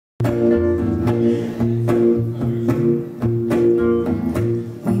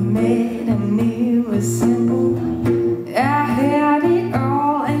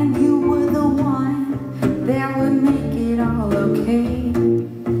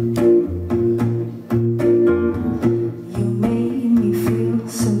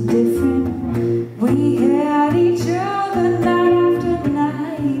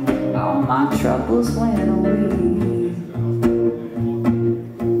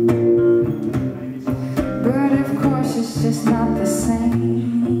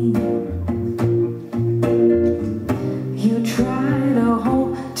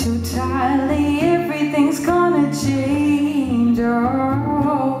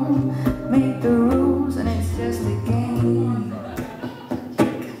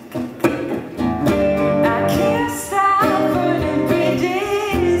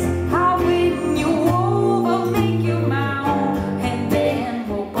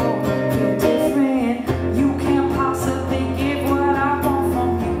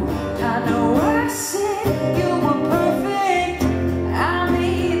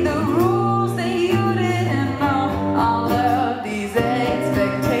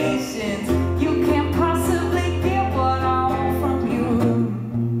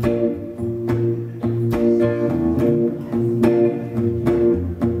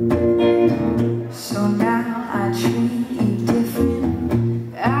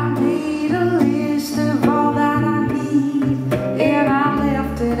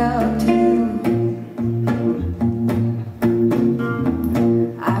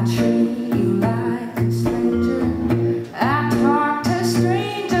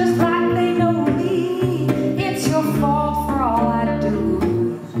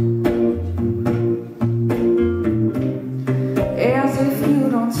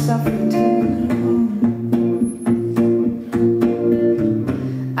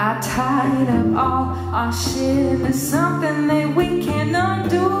tied up all our shit into something that we can't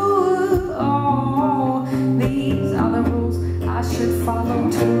undo. Oh, these are the rules I should follow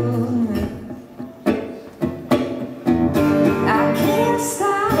too. I can't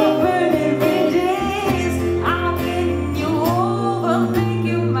stop burning bridges. I'll win you over, make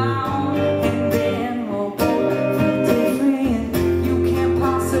you my own, and then we'll both feel different. You can't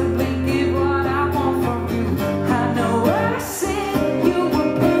possibly get what I want from you. I know I said you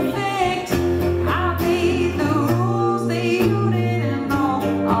were perfect. I'll be the rules that you didn't know.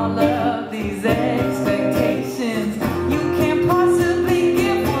 All of these expectations, you can't possibly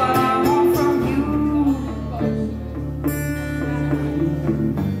get what I want from you.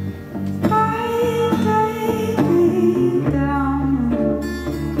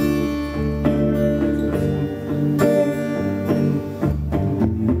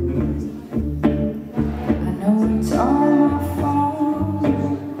 It's all my fault.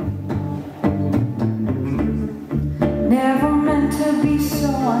 Never meant to be so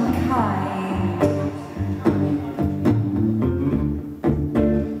unkind.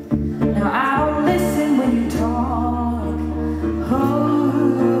 Now I don't listen when you talk.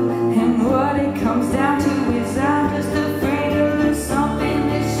 Oh, and what it comes down to is I'm just afraid to lose something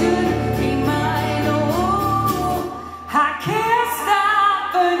that should be mine. Oh, I can't stop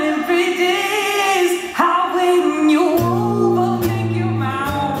burning bridges. I'll win you over, make you my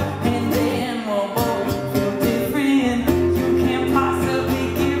own, and then we'll both feel different. You can't possibly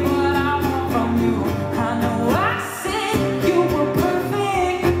get what I want from you. I know I said you were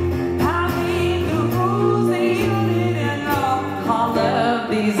perfect. I made the rules that you didn't know. All of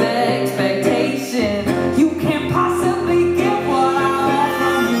these expectations, you can't possibly get what I want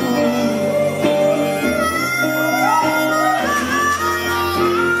from you.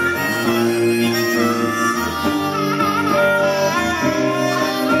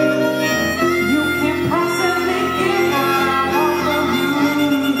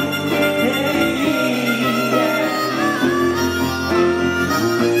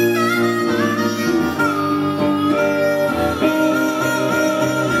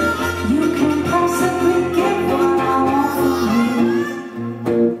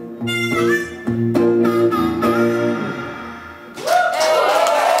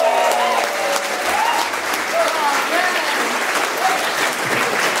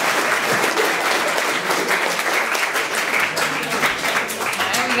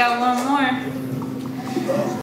 We got one more.